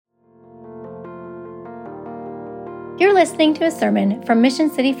You're listening to a sermon from Mission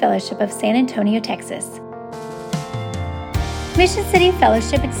City Fellowship of San Antonio, Texas. Mission City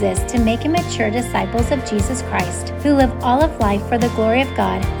Fellowship exists to make and mature disciples of Jesus Christ who live all of life for the glory of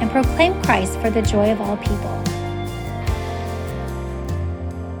God and proclaim Christ for the joy of all people.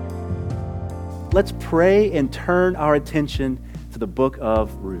 Let's pray and turn our attention to the book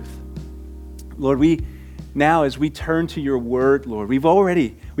of Ruth. Lord, now as we turn to your word, Lord, we've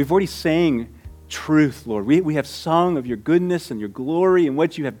already sang truth, Lord. We have sung of your goodness and your glory and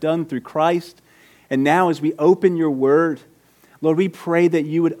what you have done through Christ. And now as we open your word, Lord, we pray that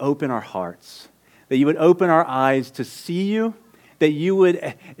you would open our hearts, that you would open our eyes to see you, that you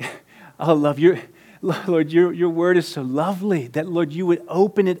would, Lord, your word is so lovely, that, Lord, you would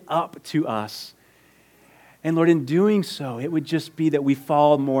open it up to us. And, Lord, in doing so, it would just be that we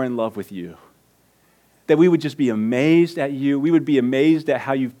fall more in love with you, that we would just be amazed at you. We would be amazed at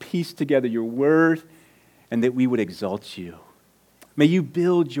how you've pieced together your word, and that we would exalt you. May you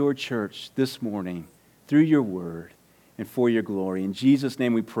build your church this morning through your word and for your glory. In Jesus'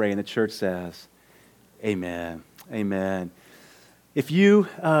 name we pray, and the church says, amen. Amen. If you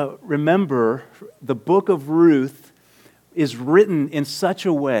remember, the book of Ruth is written in such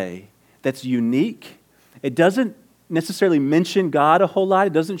a way that's unique. It doesn't necessarily mention God a whole lot.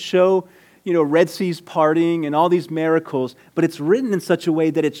 It doesn't show, Red Seas parting and all these miracles, but it's written in such a way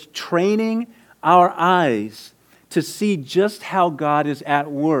that it's training our eyes to see just how God is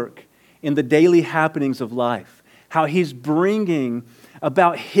at work in the daily happenings of life, how he's bringing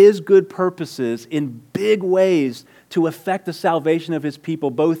about his good purposes in big ways to affect the salvation of his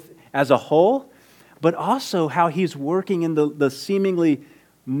people, both as a whole, but also how he's working in the seemingly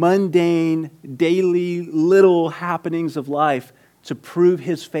mundane, daily, little happenings of life to prove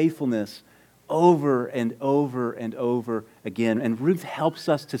his faithfulness over and over and over again. And Ruth helps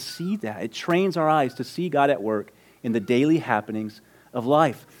us to see that. It trains our eyes to see God at work in the daily happenings of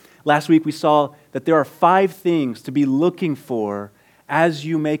life. Last week we saw that there are 5 things to be looking for as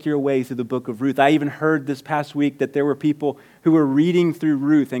you make your way through the book of Ruth. I even heard this past week that there were people who were reading through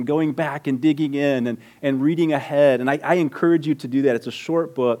Ruth and going back and digging in and reading ahead. And I encourage you to do that. It's a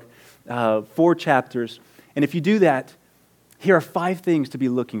short book, 4 chapters. And if you do that, here are 5 things to be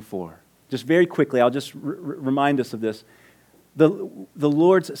looking for. Just very quickly, I'll just remind us of this. The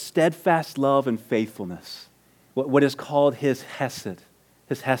Lord's steadfast love and faithfulness, what is called his hesed,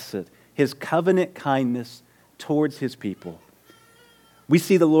 his covenant kindness towards his people. We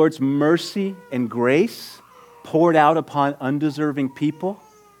see the Lord's mercy and grace poured out upon undeserving people.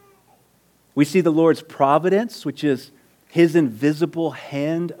 We see the Lord's providence, which is his invisible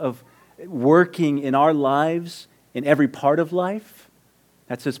hand of working in our lives, in every part of life.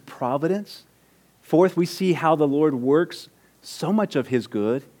 That's his providence. 4th, we see how the Lord works so much of his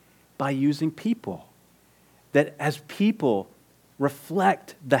good by using people. That as people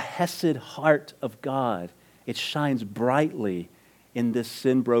reflect the hesed heart of God, it shines brightly in this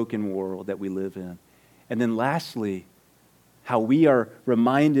sin-broken world that we live in. And then lastly, how we are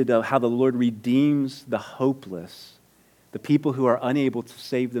reminded of how the Lord redeems the hopeless, the people who are unable to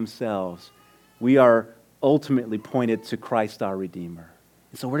save themselves. We are ultimately pointed to Christ our Redeemer.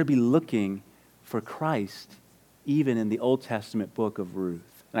 And so we're to be looking for Christ even in the Old Testament book of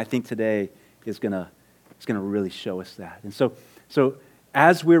Ruth. And I think today is going to really show us that. And so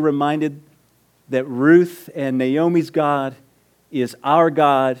as we're reminded that Ruth and Naomi's God is our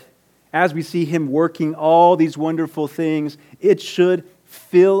God, as we see him working all these wonderful things, it should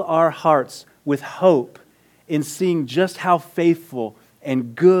fill our hearts with hope in seeing just how faithful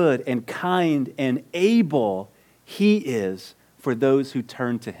and good and kind and able he is for those who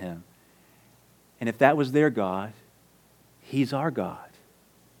turn to him. And if that was their God, he's our God.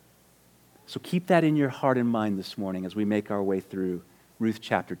 So keep that in your heart and mind this morning as we make our way through Ruth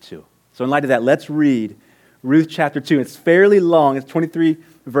chapter 2. So in light of that, let's read Ruth chapter 2. It's fairly long. It's 23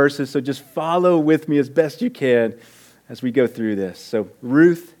 verses, so just follow with me as best you can as we go through this. So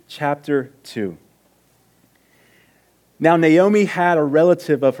Ruth chapter 2. Now Naomi had a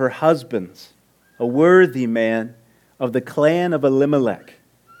relative of her husband's, a worthy man of the clan of Elimelech,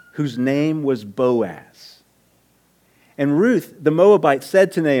 whose name was Boaz. And Ruth the Moabite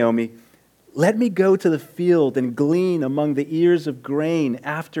said to Naomi, "Let me go to the field and glean among the ears of grain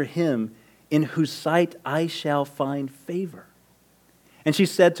after him, in whose sight I shall find favor." And she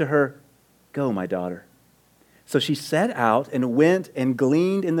said to her, "Go, my daughter." So she set out and went and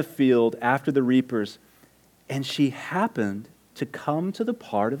gleaned in the field after the reapers. And she happened to come to the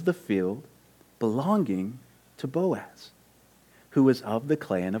part of the field belonging to Boaz, who was of the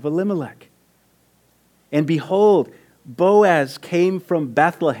clan of Elimelech. And behold, Boaz came from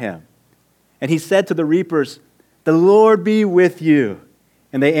Bethlehem, and he said to the reapers, "The Lord be with you."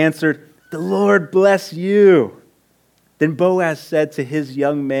 And they answered, "The Lord bless you." Then Boaz said to his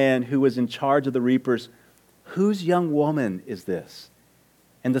young man who was in charge of the reapers, "Whose young woman is this?"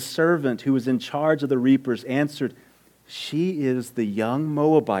 And the servant who was in charge of the reapers answered, "She is the young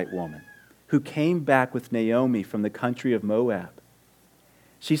Moabite woman who came back with Naomi from the country of Moab.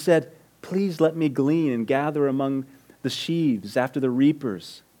 She said, 'Please let me glean and gather among the sheaves after the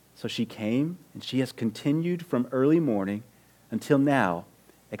reapers.' So she came, and she has continued from early morning until now,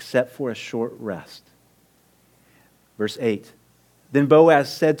 except for a short rest." Verse 8, Then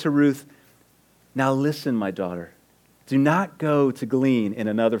Boaz said to Ruth, "Now listen, my daughter. Do not go to glean in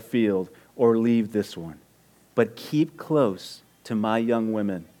another field or leave this one, but keep close to my young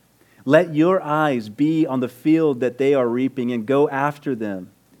women. Let your eyes be on the field that they are reaping and go after them.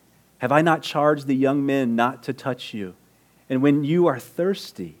 Have I not charged the young men not to touch you? And when you are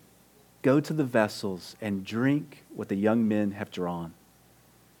thirsty, go to the vessels and drink what the young men have drawn."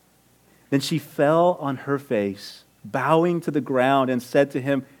 Then she fell on her face, bowing to the ground, and said to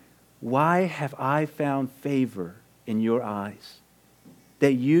him, "Why have I found favor in your eyes,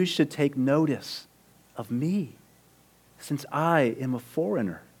 that you should take notice of me, since I am a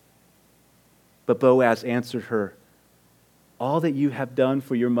foreigner?" But Boaz answered her, "All that you have done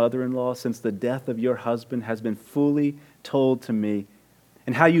for your mother-in-law since the death of your husband has been fully told to me,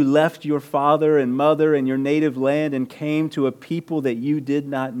 and how you left your father and mother and your native land and came to a people that you did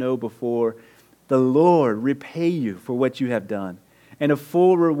not know before. The Lord repay you for what you have done, and a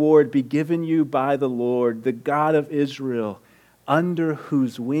full reward be given you by the Lord, the God of Israel, under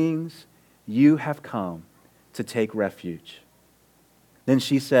whose wings you have come to take refuge." Then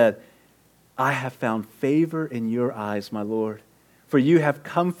she said, "I have found favor in your eyes, my Lord, for you have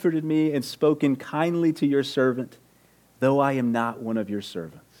comforted me and spoken kindly to your servant, though I am not one of your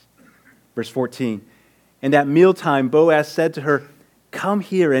servants." Verse 14, And at mealtime Boaz said to her, "Come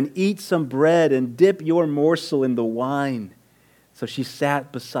here and eat some bread and dip your morsel in the wine." So she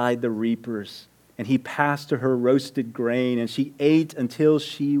sat beside the reapers, and he passed to her roasted grain, and she ate until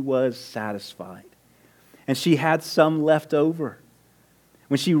she was satisfied. And she had some left over.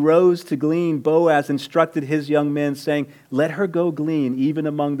 When she rose to glean, Boaz instructed his young men, saying, "Let her go glean even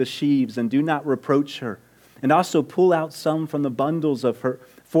among the sheaves, and do not reproach her. And also pull out some from the bundles of her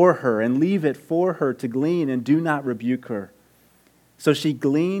for her, and leave it for her to glean, and do not rebuke her." So she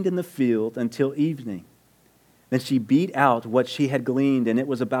gleaned in the field until evening. Then she beat out what she had gleaned, and it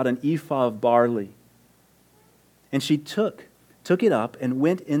was about an ephah of barley. And she took it up and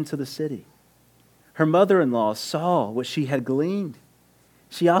went into the city. Her mother-in-law saw what she had gleaned.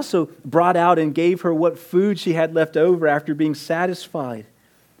 She also brought out and gave her what food she had left over after being satisfied.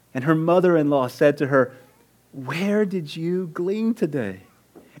 And her mother-in-law said to her, "Where did you glean today?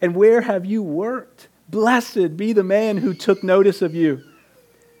 And where have you worked? Blessed be the man who took notice of you."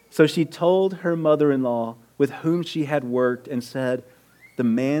 So she told her mother-in-law with whom she had worked and said, "The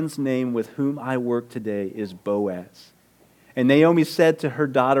man's name with whom I work today is Boaz." And Naomi said to her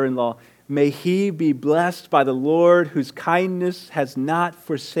daughter-in-law, "May he be blessed by the Lord, whose kindness has not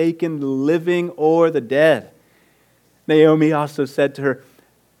forsaken the living or the dead." Naomi also said to her,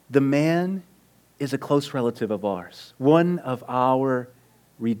 "The man is a close relative of ours, one of our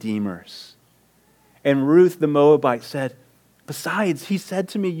redeemers." And Ruth the Moabite said, "Besides, he said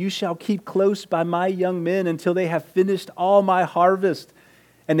to me, 'You shall keep close by my young men until they have finished all my harvest.'"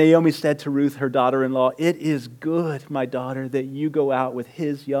 And Naomi said to Ruth, her daughter-in-law, "It is good, my daughter, that you go out with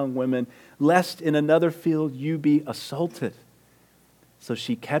his young women, lest in another field you be assaulted." So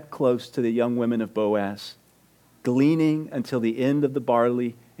she kept close to the young women of Boaz, gleaning until the end of the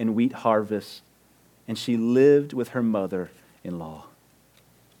barley and wheat harvest, and she lived with her mother-in-law.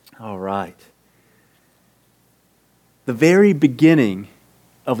 All right. The very beginning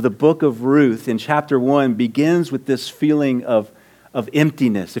of the book of Ruth in chapter 1 begins with this feeling of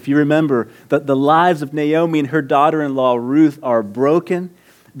emptiness. If you remember, the lives of Naomi and her daughter-in-law Ruth are broken.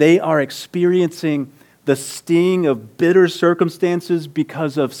 They are experiencing the sting of bitter circumstances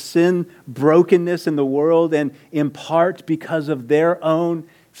because of sin, brokenness in the world, and in part because of their own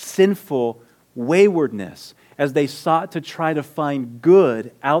sinful waywardness as they sought to try to find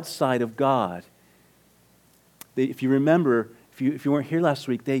good outside of God. If you remember, if you weren't here last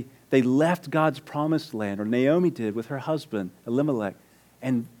week, they left God's promised land, or Naomi did with her husband, Elimelech,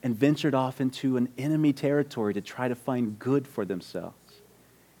 and ventured off into an enemy territory to try to find good for themselves.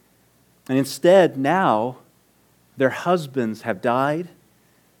 And instead, now, their husbands have died,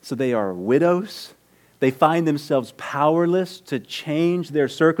 so they are widows. They find themselves powerless to change their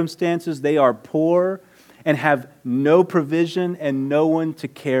circumstances. They are poor and have no provision and no one to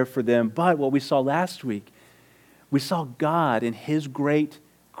care for them. But what we saw last week, We saw God in His great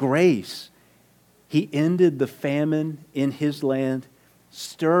grace. He ended the famine in His land,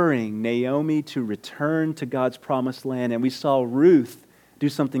 stirring Naomi to return to God's promised land. And we saw Ruth do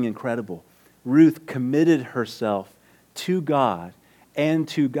something incredible. Ruth committed herself to God and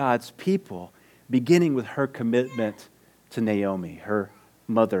to God's people, beginning with her commitment to Naomi, her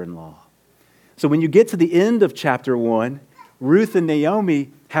mother-in-law. So when you get to the end of chapter 1, Ruth and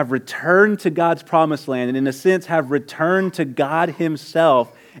Naomi have returned to God's promised land and in a sense have returned to God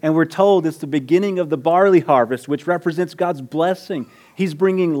Himself. And we're told it's the beginning of the barley harvest, which represents God's blessing. He's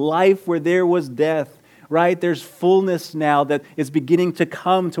bringing life where there was death, right? There's fullness now that is beginning to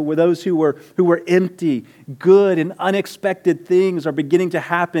come to those who were empty. Good and unexpected things are beginning to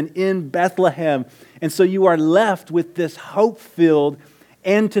happen in Bethlehem. And so you are left with this hope-filled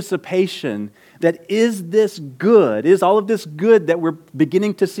anticipation that is all of this good that we're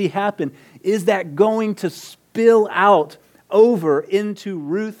beginning to see happen, is that going to spill out over into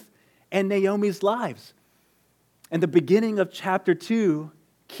Ruth and Naomi's lives? And the beginning of chapter 2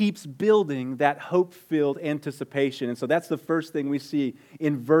 keeps building that hope-filled anticipation. And so that's the first thing we see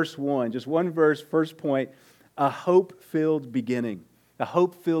in verse 1. Just one verse, first point, a hope-filled beginning. A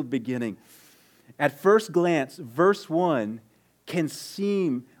hope-filled beginning. At first glance, verse 1 can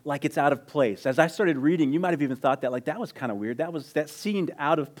seem like it's out of place. As I started reading, you might have even thought that was kind of weird. That seemed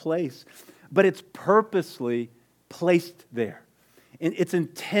out of place. But it's purposely placed there. And it's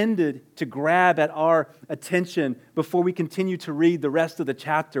intended to grab at our attention before we continue to read the rest of the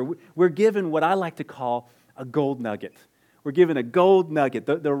chapter. We're given what I like to call a gold nugget. We're given a gold nugget.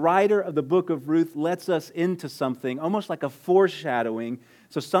 The writer of the book of Ruth lets us into something, almost like a foreshadowing,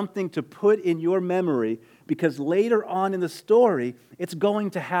 so something to put in your memory, because later on in the story, it's going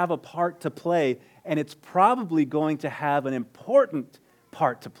to have a part to play, and it's probably going to have an important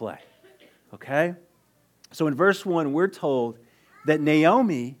part to play. Okay? So in verse 1, we're told that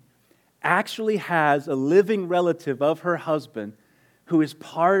Naomi actually has a living relative of her husband who is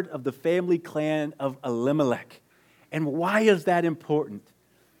part of the family clan of Elimelech. And why is that important?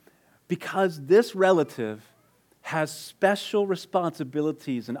 Because this relative has special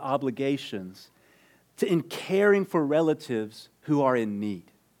responsibilities and obligations in caring for relatives who are in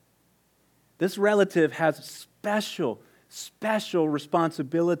need. This relative has special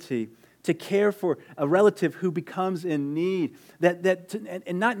responsibility to care for a relative who becomes in need,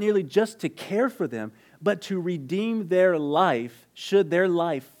 and not merely just to care for them, but to redeem their life should their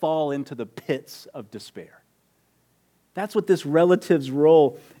life fall into the pits of despair. That's what this relative's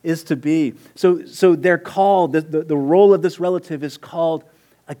role is to be. So they're called, the role of this relative is called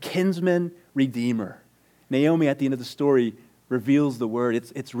a kinsman redeemer. Naomi at the end of the story reveals the word,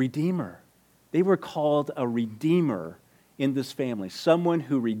 it's redeemer. They were called a redeemer in this family, someone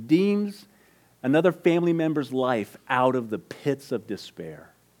who redeems another family member's life out of the pits of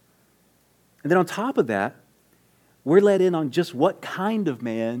despair. And then on top of that, we're let in on just what kind of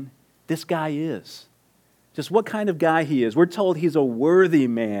man this guy is. Just what kind of guy he is. We're told he's a worthy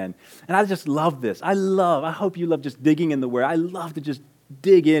man. And I just love this. I hope you love just digging in the word. I love to just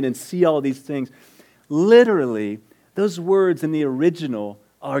dig in and see all these things. Literally, those words in the original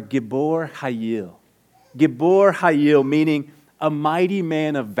are Gibor Hayil. Gibor Hayil, meaning a mighty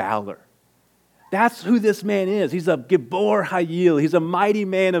man of valor. That's who this man is. He's a Gibor Hayil. He's a mighty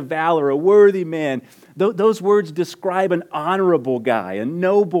man of valor, a worthy man. Those words describe an honorable guy, a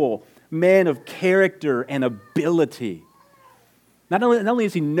noble man of character and ability. Not only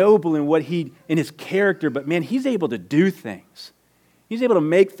is he noble in his character, but man, he's able to do things. He's able to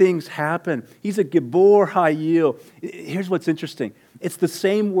make things happen. He's a Gibor Hayil. Here's what's interesting. It's the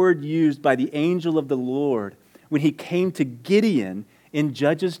same word used by the angel of the Lord when he came to Gideon in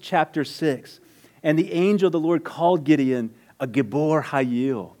Judges chapter 6. And the angel of the Lord called Gideon a Gibor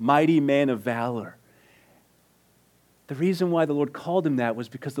Hayil, mighty man of valor. The reason why the Lord called him that was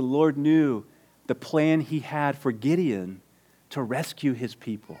because the Lord knew the plan he had for Gideon to rescue his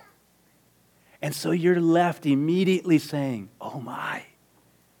people. And so you're left immediately saying, oh my,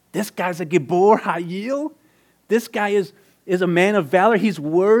 this guy's a Gibor Hayil? This guy is a man of valor. He's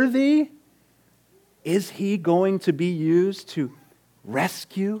worthy. Is he going to be used to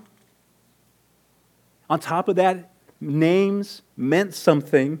rescue? On top of that, names meant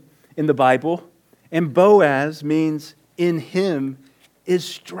something in the Bible. And Boaz means in him is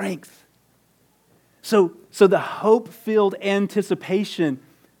strength. So the hope-filled anticipation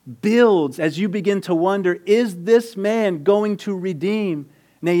builds as you begin to wonder, is this man going to redeem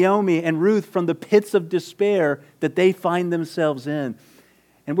Naomi and Ruth from the pits of despair that they find themselves in?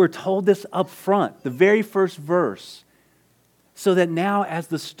 And we're told this up front, the very first verse, so that now as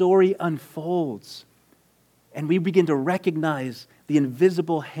the story unfolds, And we begin to recognize the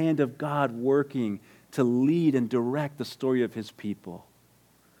invisible hand of God working to lead and direct the story of his people.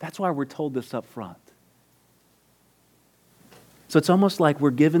 That's why we're told this up front. So it's almost like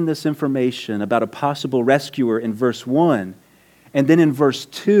we're given this information about a possible rescuer in verse 1, and then in verse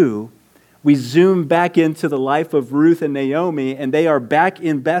 2, we zoom back into the life of Ruth and Naomi, and they are back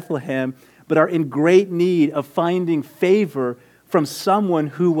in Bethlehem, but are in great need of finding favor from someone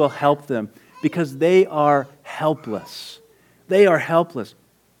who will help them, because they are helpless. They are helpless.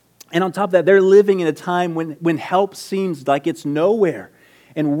 And on top of that, they're living in a time when help seems like it's nowhere,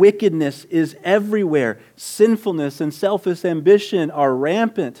 and wickedness is everywhere. Sinfulness and selfish ambition are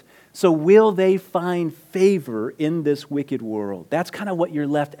rampant. So will they find favor in this wicked world? That's kind of what you're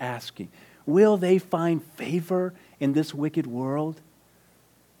left asking. Will they find favor in this wicked world?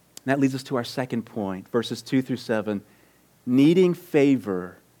 And that leads us to our second point, verses 2 through 7, needing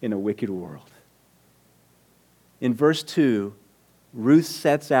favor in a wicked world. In verse 2, Ruth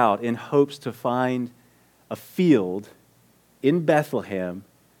sets out in hopes to find a field in Bethlehem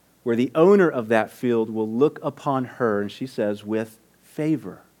where the owner of that field will look upon her, and she says, with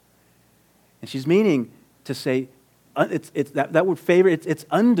favor. And she's meaning to say, that word favor, it's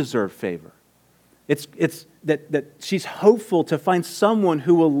undeserved favor. It's that she's hopeful to find someone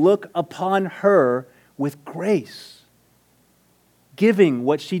who will look upon her with grace, giving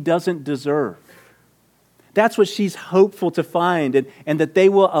what she doesn't deserve. That's what she's hopeful to find, and that they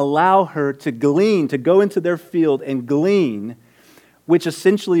will allow her to glean, to go into their field and glean, which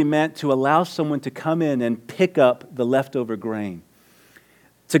essentially meant to allow someone to come in and pick up the leftover grain.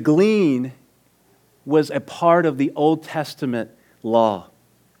 To glean was a part of the Old Testament law.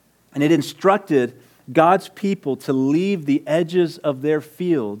 And it instructed God's people to leave the edges of their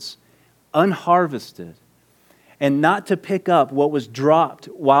fields unharvested and not to pick up what was dropped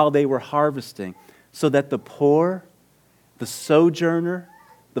while they were harvesting, so that the poor, the sojourner,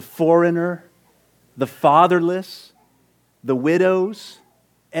 the foreigner, the fatherless, the widows,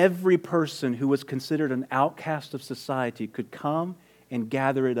 every person who was considered an outcast of society could come and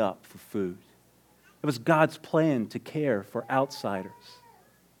gather it up for food. It was God's plan to care for outsiders.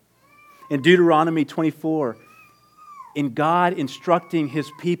 In Deuteronomy 24, in God instructing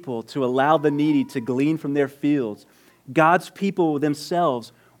his people to allow the needy to glean from their fields, God's people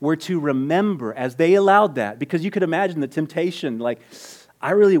themselves were to remember as they allowed that, because you could imagine the temptation, like,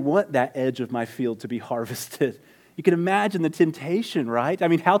 I really want that edge of my field to be harvested. You can imagine the temptation, right? I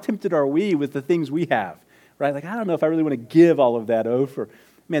mean, how tempted are we with the things we have, right? Like, I don't know if I really want to give all of that over.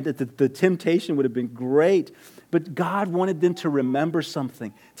 Man, the temptation would have been great. But God wanted them to remember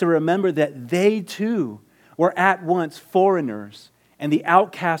something, to remember that they too were at once foreigners and the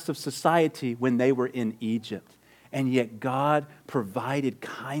outcasts of society when they were in Egypt. And yet God provided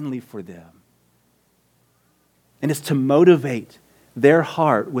kindly for them. And it's to motivate their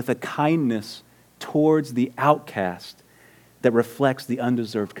heart with a kindness towards the outcast that reflects the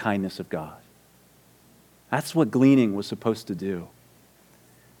undeserved kindness of God. That's what gleaning was supposed to do.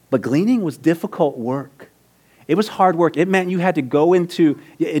 But gleaning was difficult work. It was hard work. It meant you had to go into,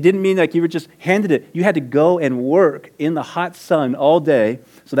 it didn't mean like you were just handed it. You had to go and work in the hot sun all day.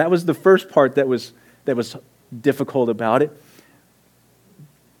 So that was the first part that was difficult about it.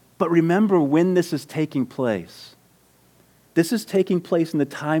 But remember when this is taking place. This is taking place in the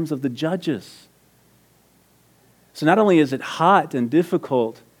times of the judges. So not only is it hot and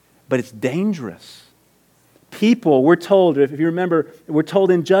difficult, but it's dangerous. People, we're told, if you remember, we're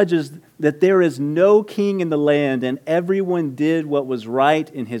told in Judges that there is no king in the land and everyone did what was right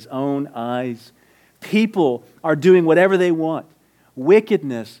in his own eyes. People are doing whatever they want.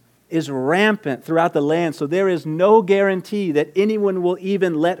 Wickedness is rampant throughout the land, so there is no guarantee that anyone will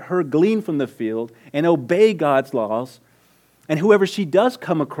even let her glean from the field and obey God's laws. And whoever she does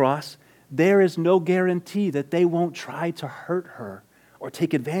come across, there is no guarantee that they won't try to hurt her or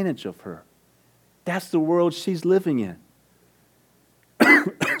take advantage of her. That's the world she's living in.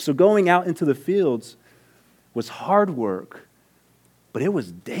 So going out into the fields was hard work, but it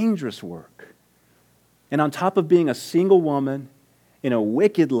was dangerous work. And on top of being a single woman in a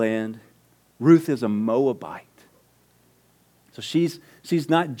wicked land, Ruth is a Moabite. So she's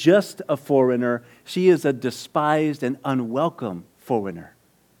not just a foreigner, she is a despised and unwelcome foreigner.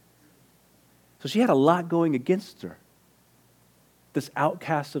 So she had a lot going against her. This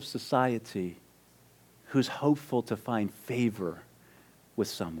outcast of society who's hopeful to find favor with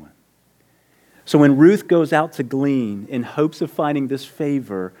someone. So when Ruth goes out to glean in hopes of finding this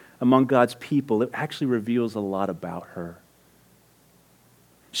favor among God's people, it actually reveals a lot about her.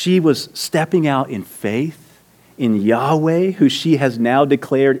 She was stepping out in faith in Yahweh, who she has now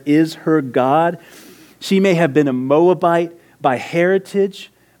declared is her God. She may have been a Moabite by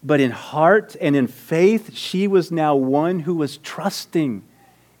heritage, but in heart and in faith, she was now one who was trusting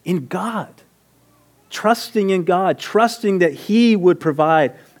in God. Trusting in God, trusting that He would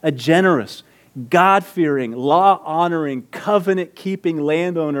provide a generous, God-fearing, law-honoring, covenant-keeping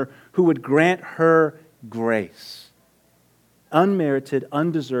landowner who would grant her grace. Unmerited,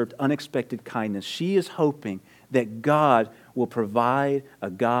 undeserved, unexpected kindness. She is hoping that God will provide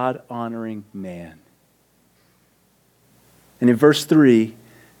a God-honoring man. And in verse 3,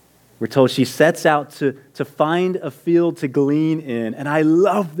 we're told she sets out to find a field to glean in. And I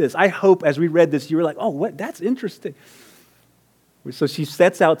love this. I hope as we read this, you were like, oh, what? That's interesting. So she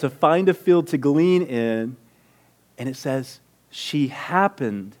sets out to find a field to glean in. And it says, she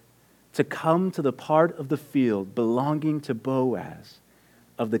happened to come to the part of the field belonging to Boaz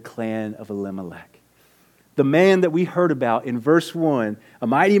of the clan of Elimelech. The man that we heard about in verse 1, a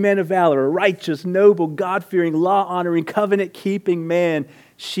mighty man of valor, a righteous, noble, God-fearing, law-honoring, covenant-keeping man,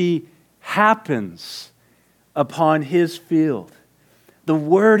 she happens upon his field. The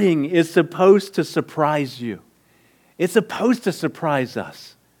wording is supposed to surprise you. It's supposed to surprise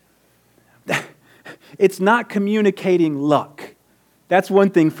us. It's not communicating luck. That's one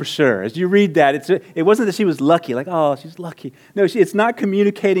thing for sure. As you read that, it wasn't that she was lucky, like, oh, she's lucky. No, it's not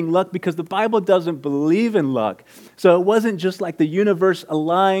communicating luck because the Bible doesn't believe in luck. So it wasn't just like the universe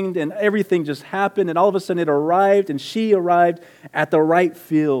aligned and everything just happened and all of a sudden it arrived and she arrived at the right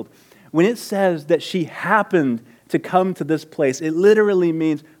field. When it says that she happened to come to this place, it literally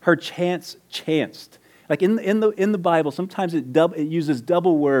means her chance chanced. Like in the Bible, sometimes it uses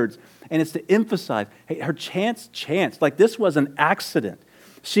double words. And it's to emphasize, hey, her chance chanced. Like this was an accident.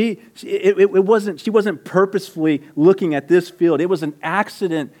 She wasn't purposefully looking at this field. It was an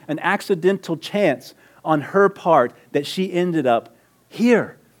accident, an accidental chance on her part that she ended up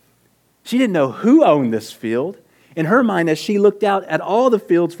here. She didn't know who owned this field. In her mind, as she looked out at all the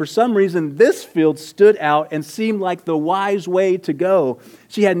fields, for some reason, this field stood out and seemed like the wise way to go.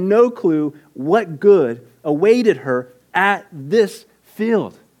 She had no clue what good awaited her at this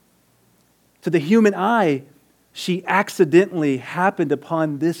field. To the human eye, she accidentally happened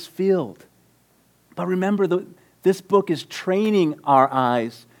upon this field. But remember, this book is training our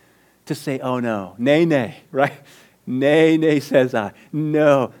eyes to say, oh no, nay, nay, right? Nay, nay, says I.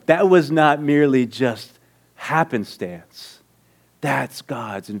 No, that was not merely just happenstance. That's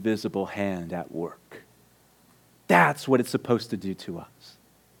God's invisible hand at work. That's what it's supposed to do to us.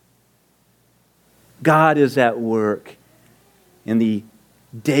 God is at work in the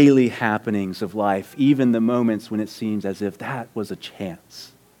daily happenings of life, even the moments when it seems as if that was a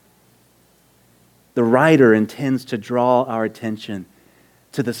chance. The writer intends to draw our attention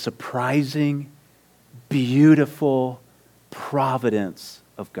to the surprising, beautiful providence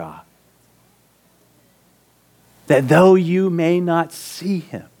of God. That though you may not see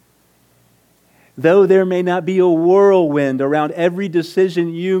Him, though there may not be a whirlwind around every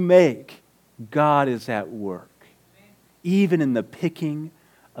decision you make, God is at work, even in the picking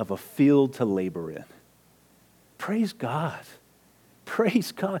of a field to labor in. Praise God.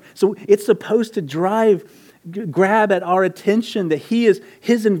 Praise God. So it's supposed to grab at our attention that His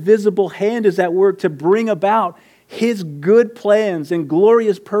invisible hand is at work to bring about His good plans and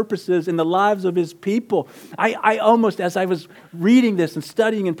glorious purposes in the lives of His people. I almost, as I was reading this and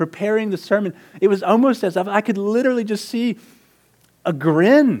studying and preparing the sermon, it was almost as if I could literally just see a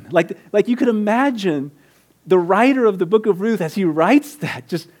grin. Like you could imagine the writer of the book of Ruth, as he writes that,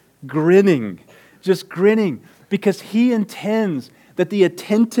 just grinning, because he intends that the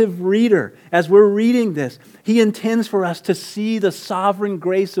attentive reader, as we're reading this, he intends for us to see the sovereign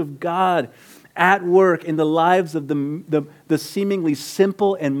grace of God at work in the lives of the seemingly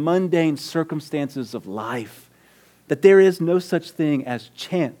simple and mundane circumstances of life. That there is no such thing as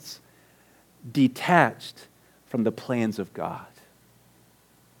chance detached from the plans of God.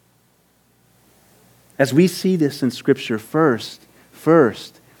 As we see this in Scripture first,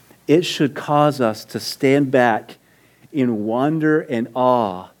 it should cause us to stand back in wonder and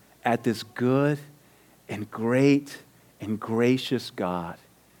awe at this good and great and gracious God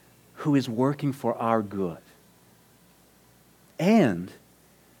who is working for our good. And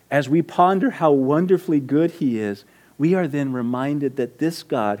as we ponder how wonderfully good He is, we are then reminded that this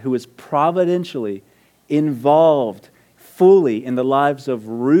God, who is providentially involved fully in the lives of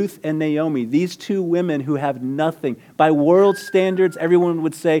Ruth and Naomi, these two women who have nothing. By world standards, everyone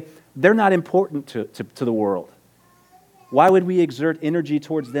would say they're not important to the world. Why would we exert energy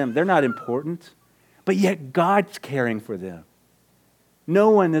towards them? They're not important. But yet God's caring for them.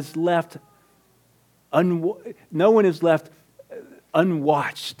 No one is left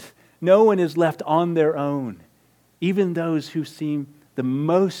unwatched. No one is left on their own, even those who seem the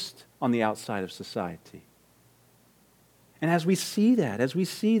most on the outside of society. And as we see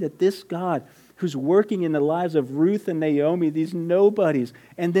that this God who's working in the lives of Ruth and Naomi, these nobodies,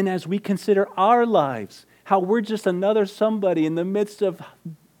 and then as we consider our lives, how we're just another somebody in the midst of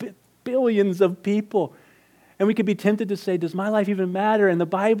billions of people. And we could be tempted to say, does my life even matter? And the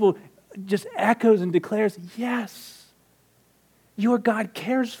Bible just echoes and declares, yes, your God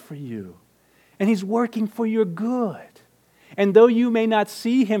cares for you. And He's working for your good. And though you may not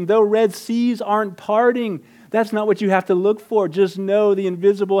see Him, though Red Seas aren't parting, that's not what you have to look for. Just know the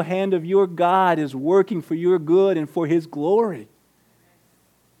invisible hand of your God is working for your good and for His glory.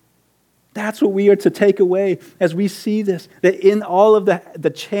 That's what we are to take away as we see this, that in all of the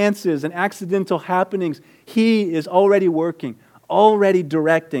chances and accidental happenings, He is already working, already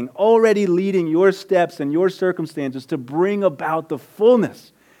directing, already leading your steps and your circumstances to bring about the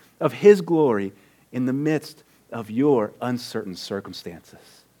fullness of His glory in the midst of your uncertain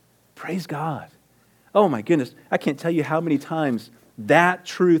circumstances. Praise God. Oh my goodness, I can't tell you how many times that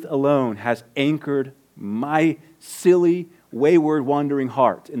truth alone has anchored my silly, wayward, wandering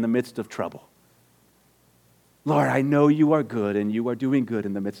heart in the midst of trouble. Lord, I know you are good and you are doing good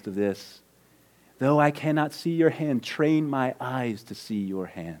in the midst of this. Though I cannot see your hand, train my eyes to see your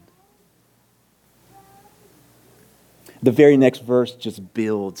hand. The very next verse just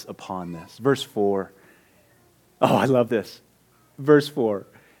builds upon this. Verse 4. Oh, I love this. Verse 4.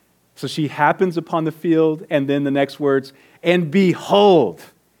 So she happens upon the field, and then the next words, and behold,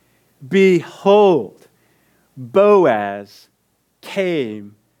 Boaz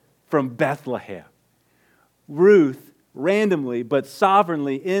came from Bethlehem. Ruth randomly but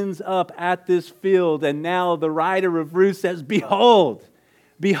sovereignly ends up at this field, and now the writer of Ruth says, behold,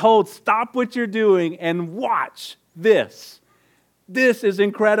 stop what you're doing and watch this. This is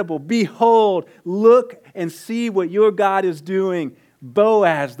incredible. Behold, look and see what your God is doing.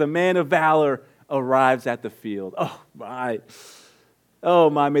 Boaz, the man of valor, arrives at the field. Oh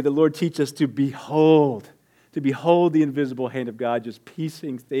my, may the Lord teach us to behold the invisible hand of God just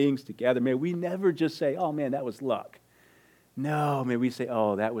piecing things together. May we never just say, oh man, that was luck. No, may we say,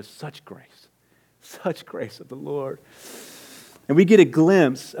 oh, that was such grace of the Lord. And we get a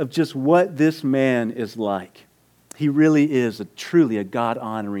glimpse of just what this man is like. He really is truly a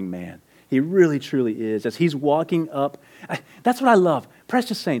God-honoring man. He really, truly is. As he's walking up, that's what I love.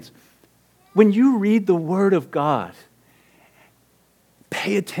 Precious saints, when you read the Word of God,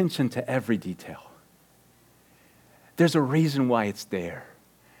 pay attention to every detail. There's a reason why it's there.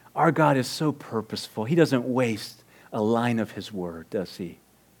 Our God is so purposeful. He doesn't waste a line of His Word, does He?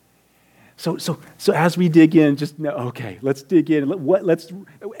 So as we dig in, just know, okay, let's dig in. Let's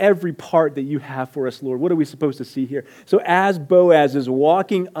every part that you have for us, Lord. What are we supposed to see here? So as Boaz is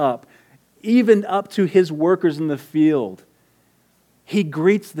walking up, even up to his workers in the field, he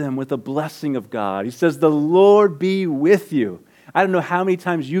greets them with a blessing of God. He says, the Lord be with you. I don't know how many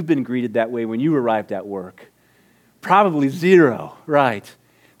times you've been greeted that way when you arrived at work. Probably zero, right?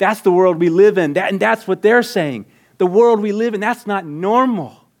 That's the world we live in, and that's what they're saying. The world we live in, that's not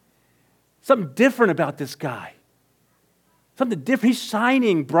normal. Something different about this guy. Something different. He's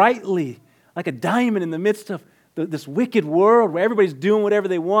shining brightly like a diamond in the midst of this wicked world where everybody's doing whatever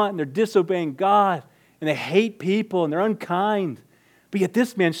they want and they're disobeying God and they hate people and they're unkind. But yet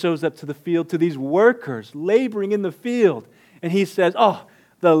this man shows up to the field to these workers laboring in the field and he says, oh,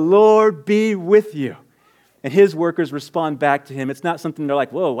 the Lord be with you. And his workers respond back to him. It's not something they're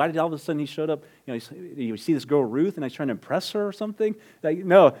like, whoa, why did all of a sudden he showed up? You see this girl Ruth and he's trying to impress her or something? Like,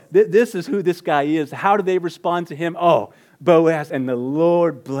 no, this is who this guy is. How do they respond to him? Oh, Boaz, and the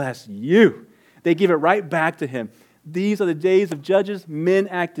Lord bless you. They give it right back to him. These are the days of Judges. Men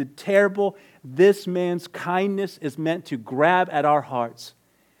acted terrible. This man's kindness is meant to grab at our hearts.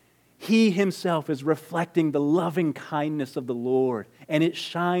 He himself is reflecting the loving kindness of the Lord, and it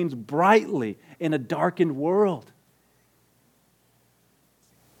shines brightly in a darkened world.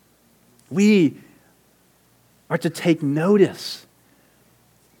 We are to take notice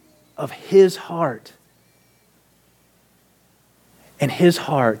of his heart and his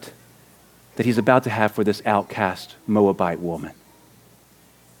heart that he's about to have for this outcast Moabite woman.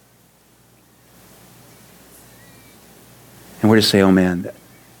 And we're to say, oh man,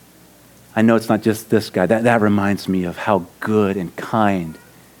 I know it's not just this guy. That reminds me of how good and kind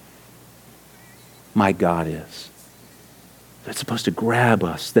my God is. It's supposed to grab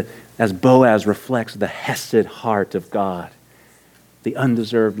us, that as Boaz reflects the hesed heart of God, the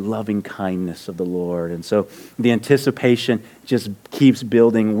undeserved loving kindness of the Lord. And so the anticipation just keeps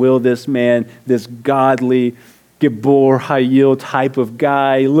building. Will this man, this godly, Gibor Hayil type of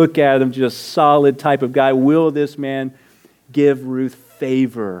guy. Look at him, just solid type of guy. Will this man give Ruth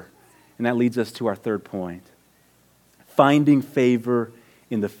favor? And that leads us to our third point. Finding favor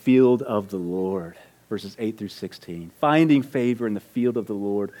in the field of the Lord. Verses 8 through 16. Finding favor in the field of the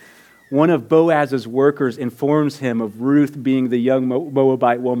Lord. One of Boaz's workers informs him of Ruth being the young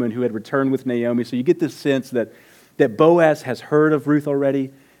Moabite woman who had returned with Naomi. So you get this sense that Boaz has heard of Ruth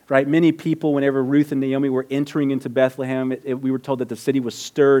already. Right? Many people, whenever Ruth and Naomi were entering into Bethlehem, we were told that the city was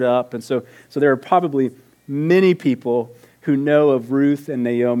stirred up. And so there are probably many people who know of Ruth and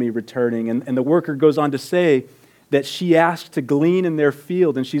Naomi returning. And the worker goes on to say that she asked to glean in their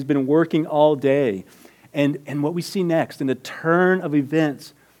field, and she's been working all day. And what we see next, in the turn of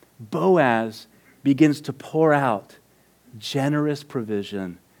events, Boaz begins to pour out generous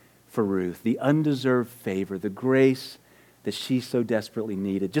provision for Ruth, the undeserved favor, the grace that she so desperately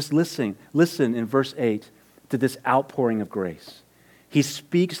needed. Just listen in verse 8 to this outpouring of grace. He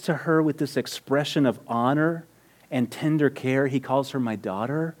speaks to her with this expression of honor and tender care. He calls her my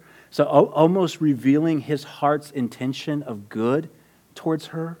daughter. So almost revealing his heart's intention of good towards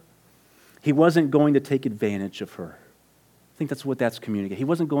her. He wasn't going to take advantage of her. I think that's what that's communicating. He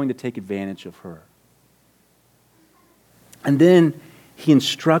wasn't going to take advantage of her. And then he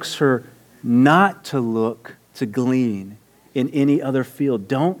instructs her not to look to glean in any other field.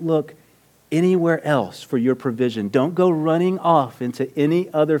 Don't look anywhere else for your provision. Don't go running off into any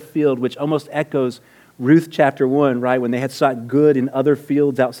other field, which almost echoes Ruth chapter 1, right? When they had sought good in other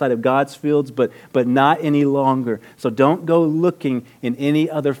fields outside of God's fields, but not any longer. So don't go looking in any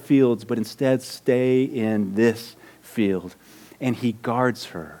other fields, but instead stay in this field. And he guards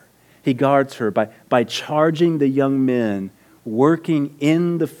her. He guards her by charging the young men working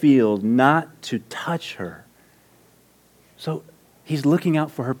in the field not to touch her. So he's looking out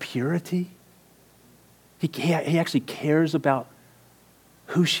for her purity. He actually cares about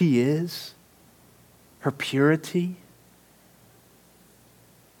who she is, her purity.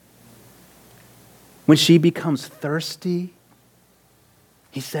 When she becomes thirsty,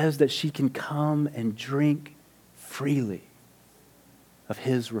 he says that she can come and drink freely of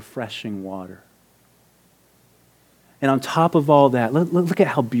his refreshing water. And on top of all that, look at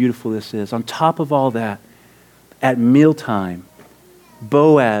how beautiful this is. On top of all that, at mealtime,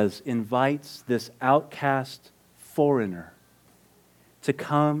 Boaz invites this outcast foreigner to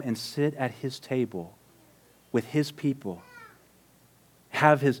come and sit at his table with his people,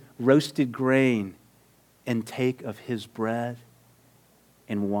 have his roasted grain, and take of his bread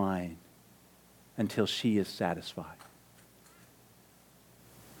and wine until she is satisfied.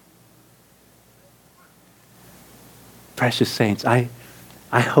 Precious saints, I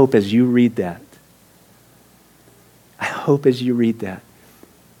hope as you read that,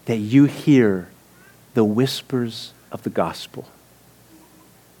 that you hear the whispers of the gospel.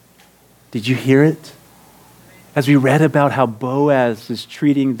 Did you hear it? As we read about how Boaz is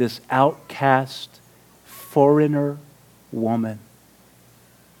treating this outcast foreigner woman,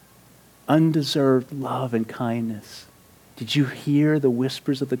 undeserved love and kindness. Did you hear the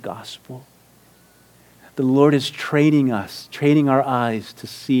whispers of the gospel? The Lord is training us, training our eyes to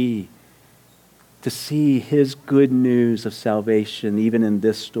see his good news of salvation, even in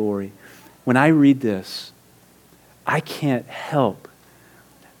this story. When I read this, I can't help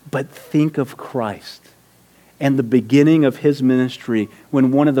but think of Christ and the beginning of his ministry,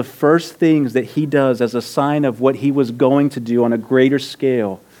 when one of the first things that he does as a sign of what he was going to do on a greater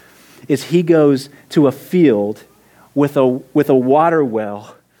scale is he goes to a field with a water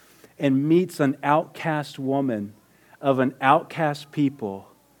well and meets an outcast woman of an outcast people.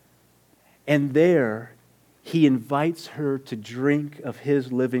 And there, he invites her to drink of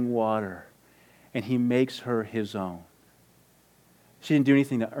his living water, and he makes her his own. She didn't do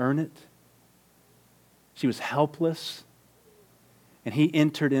anything to earn it. She was helpless. And he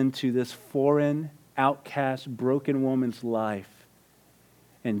entered into this foreign, outcast, broken woman's life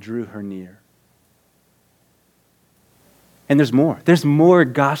and drew her near. And there's more. There's more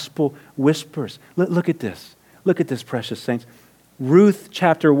gospel whispers. Look at this. Look at this, precious saints. Ruth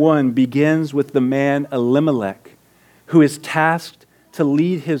chapter 1 begins with the man Elimelech, who is tasked to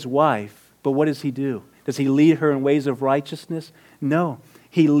lead his wife. But what does he do? Does he lead her in ways of righteousness? No.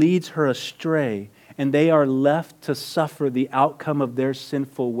 He leads her astray, and they are left to suffer the outcome of their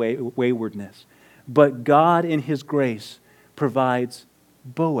sinful waywardness. But God, in his grace, provides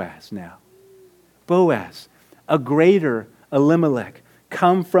Boaz now. Boaz, a greater Elimelech,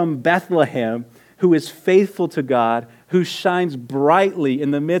 come from Bethlehem, who is faithful to God, who shines brightly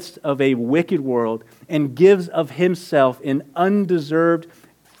in the midst of a wicked world and gives of himself in undeserved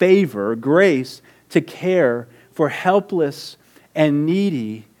favor, grace, to care for helpless and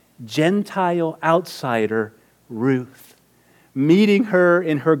needy Gentile outsider Ruth, meeting her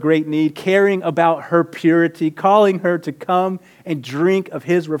in her great need, caring about her purity, calling her to come and drink of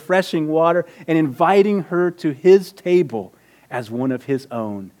his refreshing water, and inviting her to his table as one of his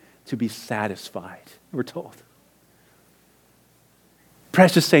own to be satisfied, we're told.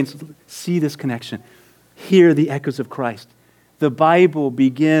 Precious saints, see this connection. Hear the echoes of Christ. The Bible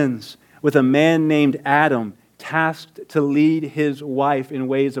begins with a man named Adam tasked to lead his wife in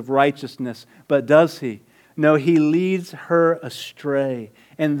ways of righteousness. But does he? No, he leads her astray.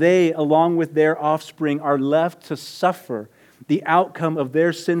 And they, along with their offspring, are left to suffer the outcome of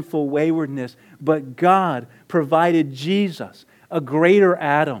their sinful waywardness. But God provided Jesus, a greater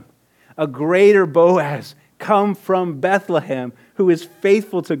Adam, a greater Boaz, come from Bethlehem, who is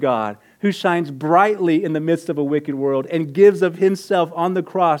faithful to God, who shines brightly in the midst of a wicked world and gives of himself on the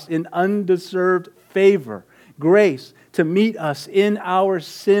cross in undeserved favor, grace to meet us in our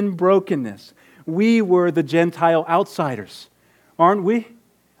sin brokenness. We were the Gentile outsiders, aren't we?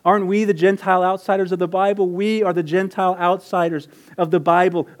 Aren't we the Gentile outsiders of the Bible? We are the Gentile outsiders of the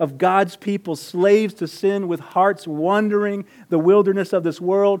Bible, of God's people, slaves to sin with hearts wandering the wilderness of this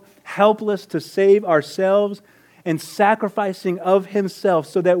world, helpless to save ourselves, and sacrificing of himself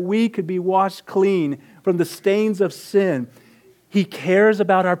so that we could be washed clean from the stains of sin. He cares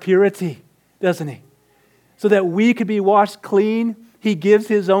about our purity, doesn't he? So that we could be washed clean, he gives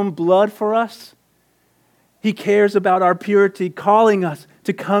his own blood for us. He cares about our purity, calling us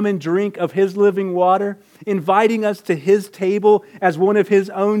to come and drink of his living water, inviting us to his table as one of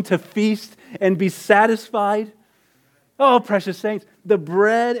his own to feast and be satisfied. Oh, precious saints, the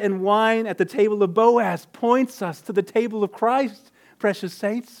bread and wine at the table of Boaz points us to the table of Christ, precious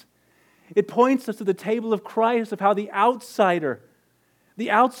saints. It points us to the table of Christ, of how the outsider,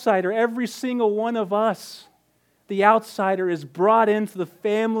 every single one of us, the outsider is brought into the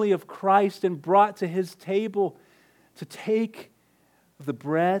family of Christ and brought to his table to take the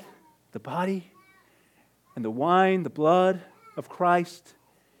bread, the body, and the wine, the blood of Christ,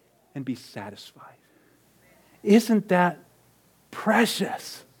 and be satisfied. Isn't that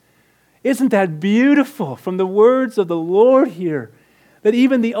precious? Isn't that beautiful from the words of the Lord here? That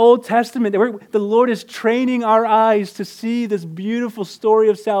even the Old Testament, the Lord is training our eyes to see this beautiful story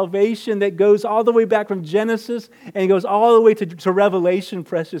of salvation that goes all the way back from Genesis and goes all the way to Revelation,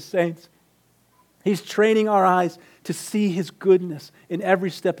 precious saints. He's training our eyes to see his goodness in every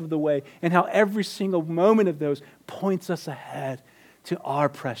step of the way, and how every single moment of those points us ahead to our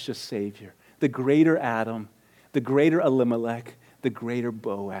precious Savior, the greater Adam, the greater Elimelech, the greater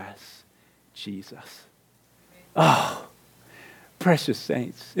Boaz, Jesus. Oh, precious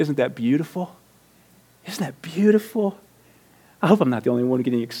saints, isn't that beautiful? Isn't that beautiful? I hope I'm not the only one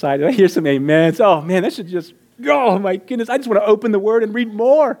getting excited. I hear some amens. Oh man, that should just, oh my goodness, I just want to open the Word and read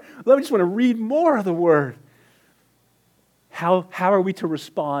more. I just want to read more of the Word. How are we to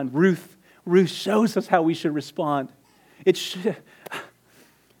respond? Ruth shows us how we should respond.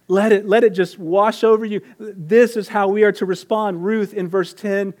 Let it just wash over you. This is how we are to respond. Ruth, in verse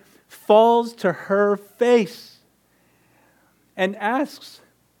 10, falls to her face and asks,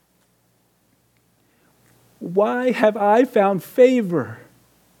 "Why have I found favor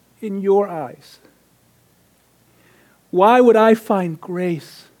in your eyes? Why would I find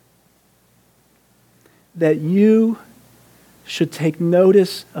grace that you should take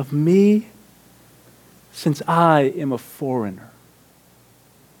notice of me, since I am a foreigner?"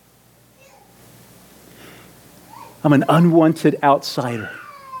 I'm an unwanted outsider.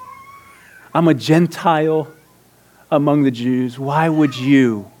 I'm a Gentile among the Jews. Why would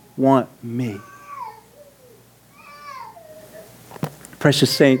you want me?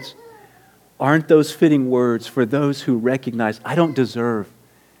 Precious saints, aren't those fitting words for those who recognize I don't deserve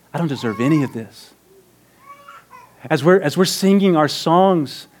any of this? As we're singing our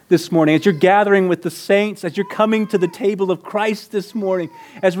songs this morning, as you're gathering with the saints, as you're coming to the table of Christ this morning,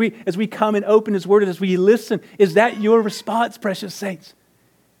 as we come and open his word, and as we listen, is that your response, precious saints?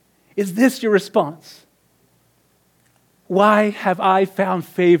 Is this your response? Why have I found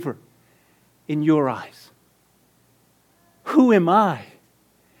favor in your eyes? Who am I?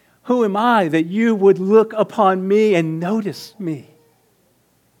 Who am I that you would look upon me and notice me?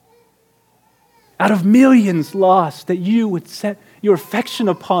 Out of millions lost, that you would set your affection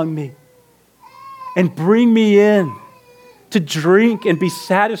upon me and bring me in to drink and be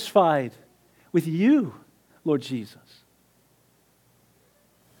satisfied with you, Lord Jesus.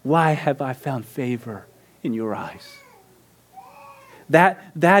 Why have I found favor in your eyes?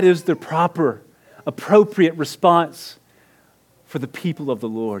 That is the proper, appropriate response for the people of the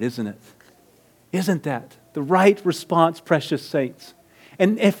Lord, isn't it? Isn't that? The right response, precious saints.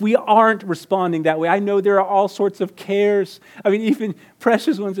 And if we aren't responding that way, I know there are all sorts of cares. I mean, even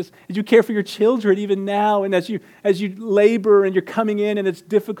precious ones, as you care for your children, even now, and as you labor and you're coming in and it's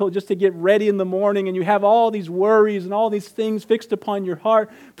difficult just to get ready in the morning and you have all these worries and all these things fixed upon your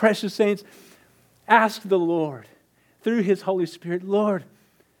heart, precious saints, ask the Lord through His Holy Spirit, Lord,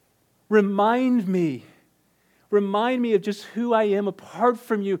 remind me of just who I am apart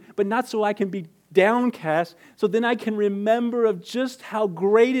from you, but not so I can be downcast, so then I can remember of just how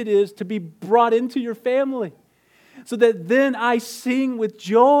great it is to be brought into your family, so that then I sing with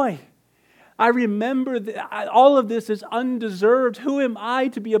joy. I remember that all of this is undeserved. Who am I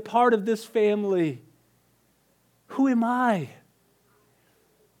to be a part of this family? Who am I?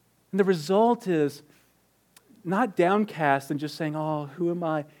 And the result is not downcast and just saying, oh, who am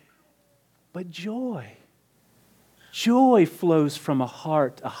I? But joy. Joy flows from a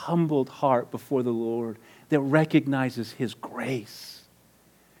heart, a humbled heart before the Lord that recognizes His grace.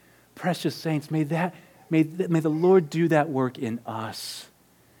 Precious saints, may the Lord do that work in us.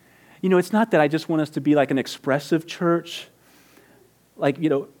 You know, it's not that I just want us to be like an expressive church, like, you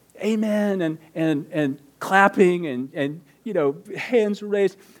know, amen and clapping and you know, hands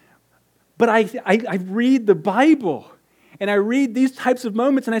raised. But I read the Bible and I read these types of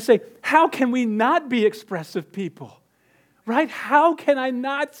moments and I say, how can we not be expressive people? Right? How can I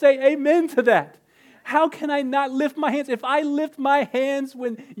not say amen to that? How can I not lift my hands? If I lift my hands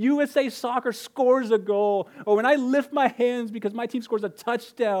when USA Soccer scores a goal, or when I lift my hands because my team scores a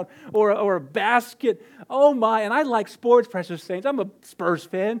touchdown or a basket, oh my, and I like sports, precious saints. I'm a Spurs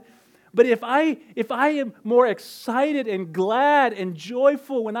fan. But if I am more excited and glad and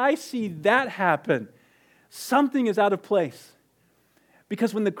joyful when I see that happen, something is out of place.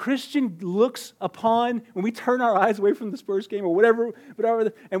 Because when the Christian looks upon, when we turn our eyes away from the Spurs game or whatever,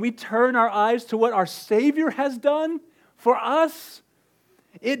 and we turn our eyes to what our Savior has done for us,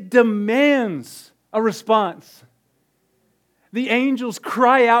 it demands a response. The angels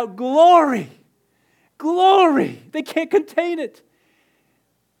cry out, glory, glory. They can't contain it.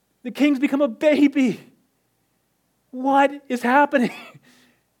 The king's become a baby. What is happening?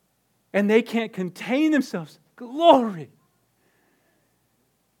 And they can't contain themselves. Glory.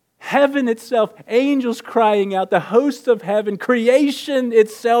 Heaven itself, angels crying out, the hosts of heaven, creation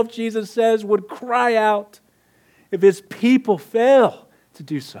itself, Jesus says, would cry out if His people fail to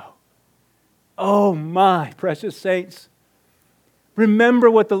do so. Oh my, precious saints, remember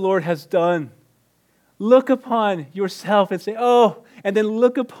what the Lord has done. Look upon yourself and say, oh, and then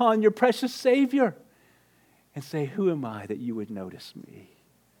look upon your precious Savior and say, who am I that you would notice me?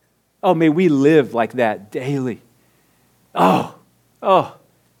 Oh, may we live like that daily. Oh.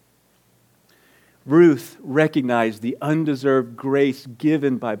 Ruth recognized the undeserved grace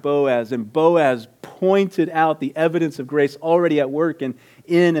given by Boaz, and Boaz pointed out the evidence of grace already at work in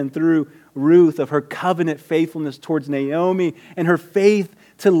and through Ruth, of her covenant faithfulness towards Naomi and her faith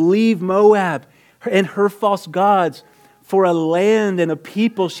to leave Moab and her false gods for a land and a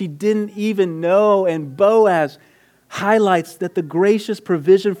people she didn't even know. And Boaz highlights that the gracious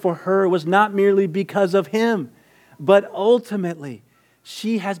provision for her was not merely because of him, but ultimately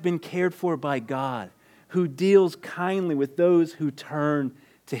she has been cared for by God, who deals kindly with those who turn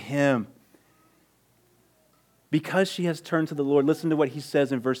to Him. Because she has turned to the Lord, listen to what He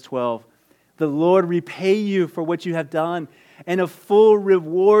says in verse 12. The Lord repay you for what you have done, and a full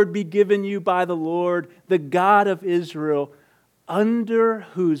reward be given you by the Lord, the God of Israel, under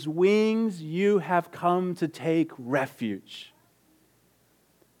whose wings you have come to take refuge.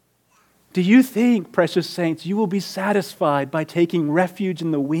 Do you think, precious saints, you will be satisfied by taking refuge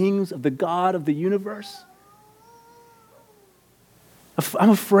in the wings of the God of the universe? I'm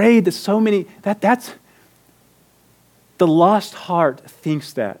afraid that so many, that's the lost heart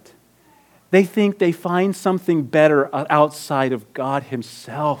thinks that. They think they find something better outside of God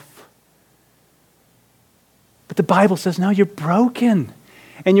Himself. But the Bible says, no, you're broken.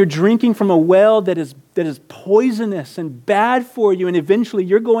 And you're drinking from a well that is poisonous and bad for you, and eventually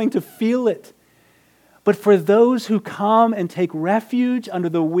you're going to feel it. But for those who come and take refuge under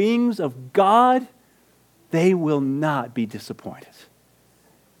the wings of God, they will not be disappointed.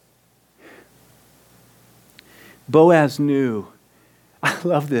 Boaz knew. I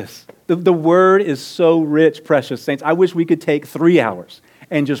love this. The word is so rich, precious saints. I wish we could take 3 hours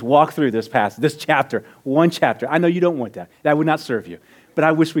and just walk through this passage, this chapter, one chapter. I know you don't want that. That would not serve you. But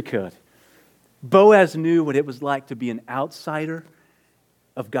I wish we could. Boaz knew what it was like to be an outsider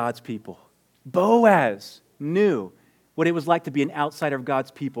of God's people. Boaz knew what it was like to be an outsider of God's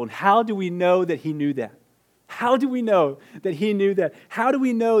people. And how do we know that he knew that? How do we know that he knew that? How do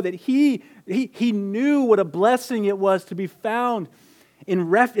we know that he knew what a blessing it was to be found in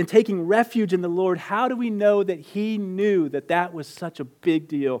taking refuge in the Lord? How do we know that he knew that that was such a big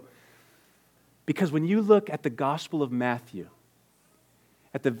deal? Because when you look at the Gospel of Matthew,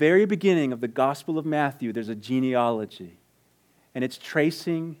 at the very beginning of the Gospel of Matthew, there's a genealogy, and it's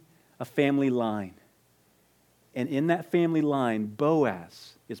tracing a family line. And in that family line,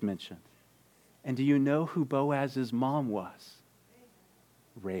 Boaz is mentioned. And do you know who Boaz's mom was?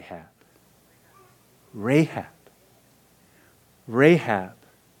 Rahab. Rahab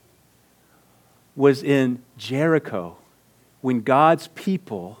was in Jericho when God's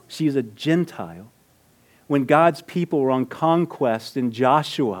people, she's a Gentile, when God's people were on conquest in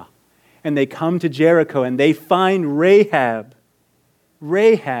Joshua, and they come to Jericho and they find Rahab,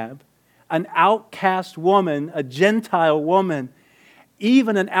 an outcast woman, a Gentile woman,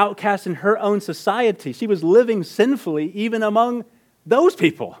 even an outcast in her own society. She was living sinfully even among those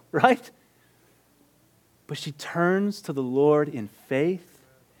people, right? But she turns to the Lord in faith,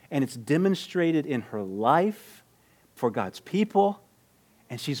 and it's demonstrated in her life for God's people,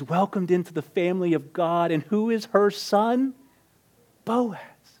 and she's welcomed into the family of God. And who is her son? Boaz.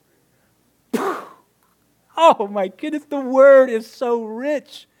 Oh my goodness, the word is so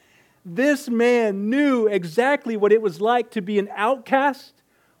rich. This man knew exactly what it was like to be an outcast,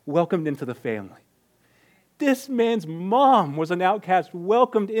 welcomed into the family. This man's mom was an outcast,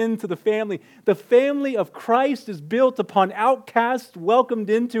 welcomed into the family. The family of Christ is built upon outcasts,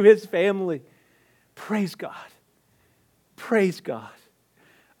 welcomed into his family. Praise God. Praise God.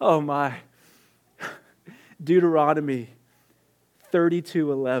 Oh my. Deuteronomy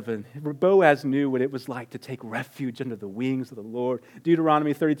 32:11. Boaz knew what it was like to take refuge under the wings of the Lord.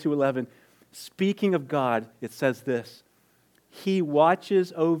 Deuteronomy 32:11. Speaking of God, it says this: He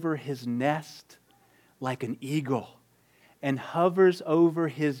watches over his nest like an eagle and hovers over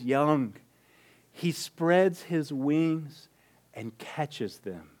his young. He spreads his wings and catches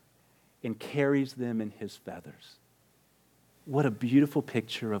them and carries them in his feathers. What a beautiful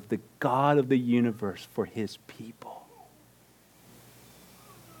picture of the God of the universe for his people.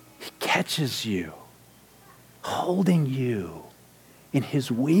 He catches you, holding you in his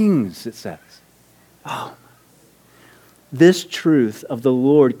wings, it says. Oh, this truth of the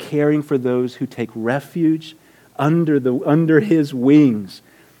Lord caring for those who take refuge under his wings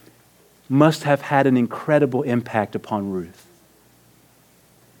must have had an incredible impact upon Ruth.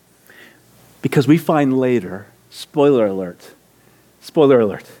 Because we find later, spoiler alert,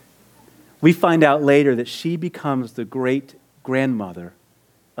 we find out later that she becomes the great grandmother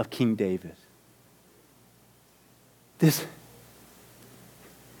of King David. This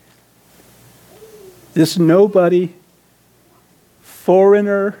nobody,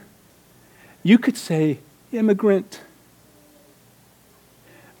 foreigner, you could say immigrant,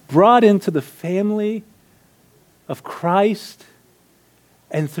 brought into the family of Christ,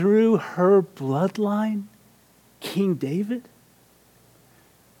 and through her bloodline, King David.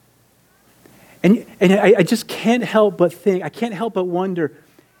 And I just can't help but think, I can't help but wonder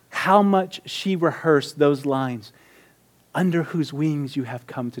how much she rehearsed those lines, under whose wings you have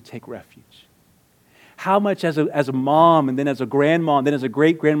come to take refuge. How much as a mom, and then as a grandma, and then as a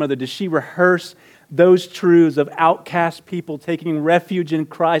great-grandmother, does she rehearse those truths of outcast people taking refuge in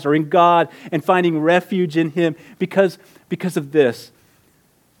Christ or in God and finding refuge in Him because of this.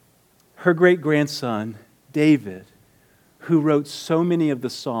 Her great-grandson, David, who wrote so many of the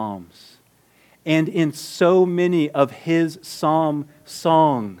Psalms, and in so many of his psalm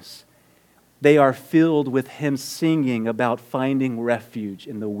songs, they are filled with him singing about finding refuge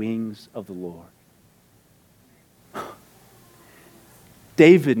in the wings of the Lord.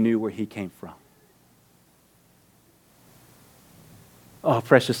 David knew where he came from. Oh,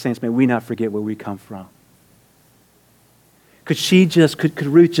 precious saints, may we not forget where we come from. Could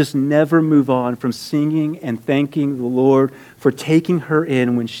Ruth just never move on from singing and thanking the Lord for taking her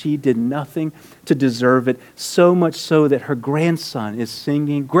in when she did nothing to deserve it, so much so that her grandson is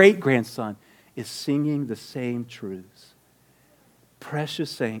singing, great-grandson is singing the same truths.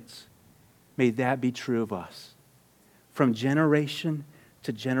 Precious saints, may that be true of us. From generation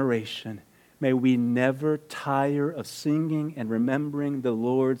to generation, may we never tire of singing and remembering the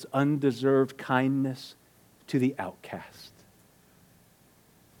Lord's undeserved kindness to the outcast.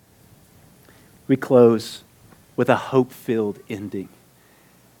 We close with a hope-filled ending.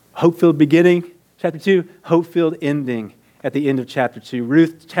 Hope-filled beginning, chapter 2, hope-filled ending at the end of chapter 2.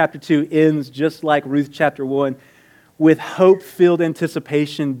 Ruth chapter 2 ends just like Ruth chapter 1 with hope-filled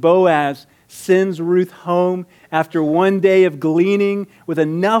anticipation. Boaz sends Ruth home after one day of gleaning with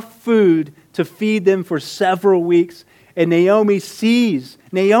enough food to feed them for several weeks. And Naomi sees,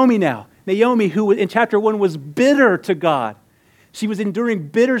 Naomi, who in chapter 1 was bitter to God. She was enduring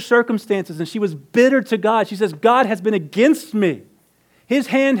bitter circumstances and she was bitter to God. She says, God has been against me. His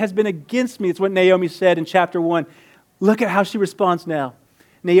hand has been against me. It's what Naomi said in chapter 1. Look at how she responds now.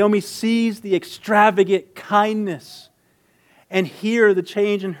 Naomi sees the extravagant kindness and hear the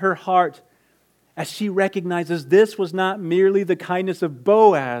change in her heart as she recognizes this was not merely the kindness of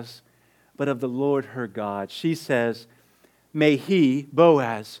Boaz, but of the Lord her God. She says, may he,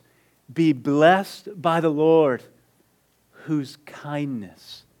 Boaz, be blessed by the Lord, whose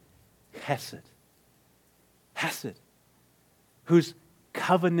kindness, hesed, whose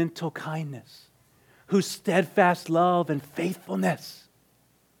covenantal kindness, whose steadfast love and faithfulness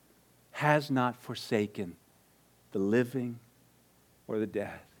has not forsaken the living or the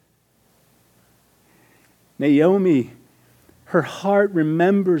dead. Naomi, her heart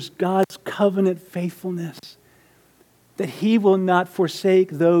remembers God's covenant faithfulness, that He will not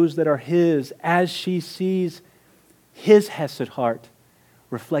forsake those that are His, as she sees His hesed heart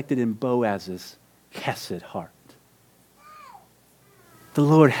reflected in Boaz's hesed heart. The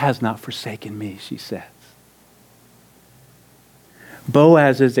Lord has not forsaken me, she says.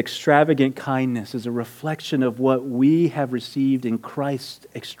 Boaz's extravagant kindness is a reflection of what we have received in Christ's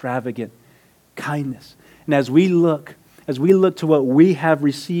extravagant kindness. And as we look to what we have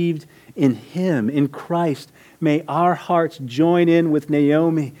received in Him, in Christ, may our hearts join in with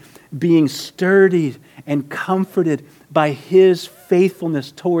Naomi, being sturdied and comforted by His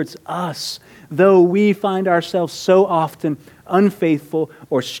faithfulness towards us, though we find ourselves so often unfaithful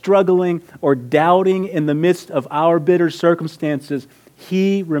or struggling or doubting in the midst of our bitter circumstances.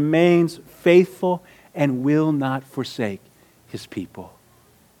 He remains faithful and will not forsake His people.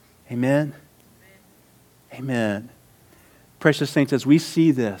 Amen? Amen. Precious saints, as we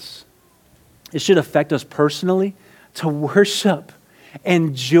see this, it should affect us personally to worship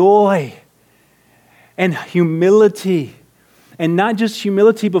and joy and humility. And not just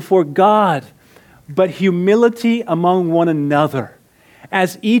humility before God, but humility among one another.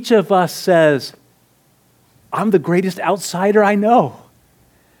 As each of us says, I'm the greatest outsider I know.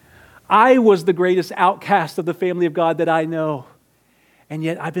 I was the greatest outcast of the family of God that I know. And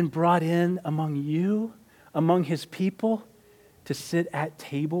yet I've been brought in among you, among His people, to sit at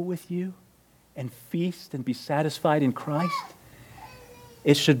table with you and feast and be satisfied in Christ.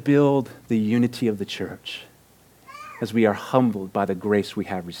 It should build the unity of the church as we are humbled by the grace we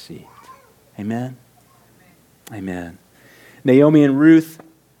have received. Amen? Amen. Naomi and Ruth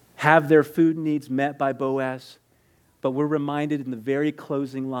have their food needs met by Boaz, but we're reminded in the very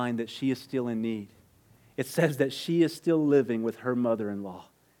closing line that she is still in need. It says that she is still living with her mother-in-law.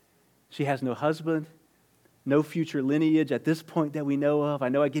 She has no husband, no future lineage at this point that we know of. I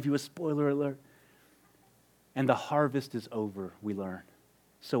know I give you a spoiler alert. And the harvest is over, we learn.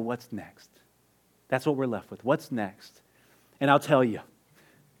 So what's next? That's what we're left with. What's next? And I'll tell you,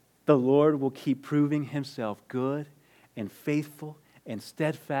 the Lord will keep proving Himself good and faithful and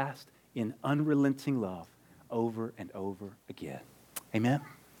steadfast in unrelenting love over and over again. Amen?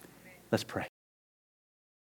 Let's pray.